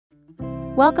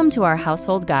Welcome to our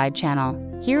household guide channel.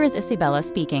 Here is Isabella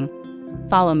speaking.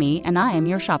 Follow me and I am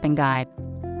your shopping guide.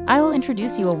 I will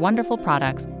introduce you a wonderful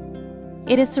products.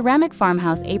 It is ceramic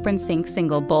farmhouse apron sink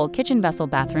single bowl kitchen vessel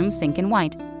bathroom sink in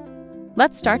white.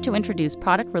 Let's start to introduce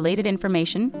product related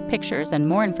information, pictures and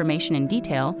more information in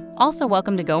detail. Also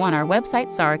welcome to go on our website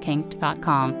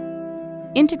sarakank.com.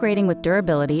 Integrating with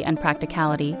durability and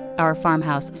practicality, our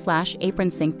farmhouse/apron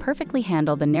sink perfectly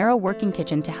handle the narrow working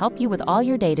kitchen to help you with all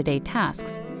your day-to-day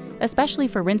tasks, especially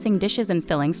for rinsing dishes and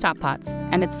filling stock pots,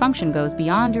 and its function goes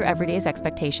beyond your everyday's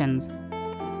expectations.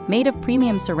 Made of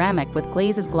premium ceramic with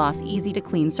glazes gloss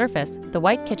easy-to-clean surface, the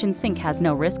white kitchen sink has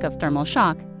no risk of thermal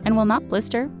shock and will not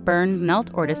blister, burn,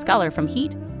 melt, or discolor from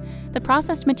heat. The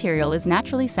processed material is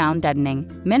naturally sound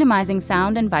deadening, minimizing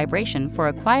sound and vibration for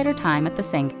a quieter time at the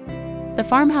sink. The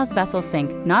farmhouse vessel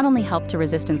sink not only help to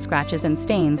resist scratches and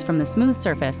stains from the smooth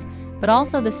surface, but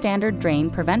also the standard drain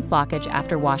prevent blockage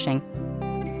after washing.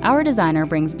 Our designer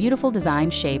brings beautiful design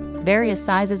shape, various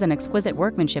sizes and exquisite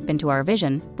workmanship into our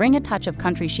vision. Bring a touch of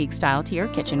country chic style to your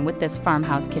kitchen with this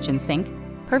farmhouse kitchen sink.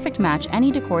 Perfect match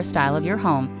any decor style of your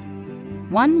home.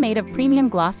 One made of premium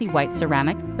glossy white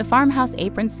ceramic, the farmhouse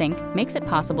apron sink makes it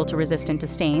possible to resist into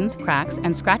stains, cracks,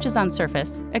 and scratches on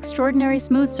surface. Extraordinary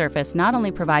smooth surface not only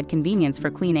provide convenience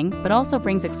for cleaning, but also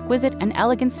brings exquisite and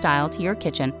elegant style to your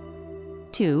kitchen.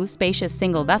 2. Spacious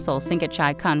single vessel sink at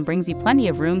Chai Kun brings you plenty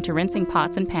of room to rinsing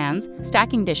pots and pans,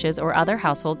 stacking dishes, or other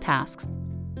household tasks.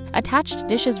 Attached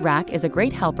dishes rack is a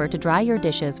great helper to dry your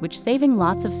dishes, which saving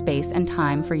lots of space and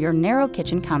time for your narrow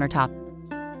kitchen countertop.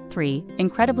 3.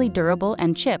 Incredibly durable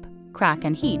and chip, crack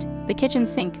and heat, the kitchen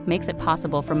sink makes it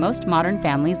possible for most modern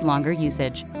families' longer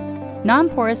usage.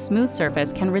 Non-porous smooth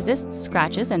surface can resist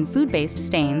scratches and food-based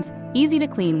stains, easy to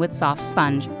clean with soft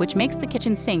sponge, which makes the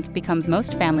kitchen sink becomes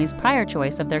most families' prior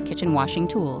choice of their kitchen washing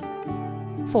tools.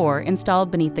 4. Installed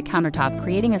beneath the countertop,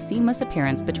 creating a seamless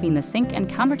appearance between the sink and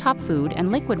countertop. Food and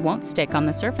liquid won't stick on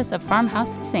the surface of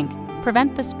farmhouse sink,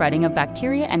 prevent the spreading of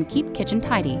bacteria and keep kitchen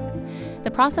tidy. The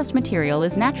processed material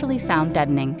is naturally sound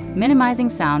deadening, minimizing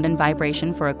sound and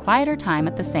vibration for a quieter time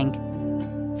at the sink.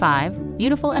 5.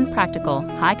 Beautiful and practical,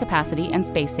 high capacity and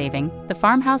space saving, the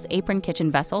farmhouse apron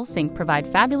kitchen vessel sink provide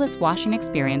fabulous washing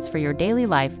experience for your daily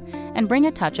life and bring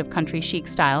a touch of country chic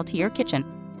style to your kitchen.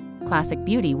 Classic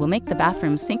beauty will make the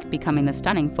bathroom sink becoming the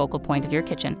stunning focal point of your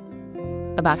kitchen.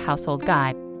 About household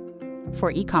guide. For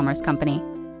e-commerce company.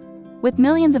 With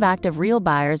millions of active real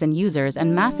buyers and users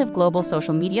and massive global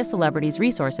social media celebrities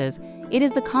resources, it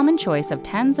is the common choice of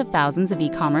tens of thousands of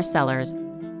e-commerce sellers.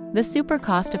 The super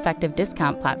cost-effective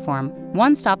discount platform,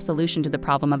 one-stop solution to the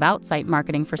problem of outsite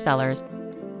marketing for sellers.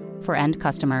 For end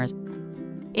customers.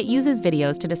 It uses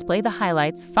videos to display the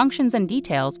highlights, functions, and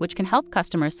details which can help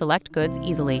customers select goods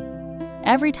easily.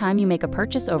 Every time you make a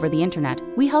purchase over the internet,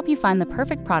 we help you find the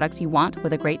perfect products you want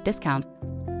with a great discount.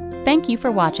 Thank you for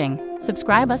watching.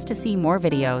 Subscribe us to see more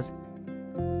videos.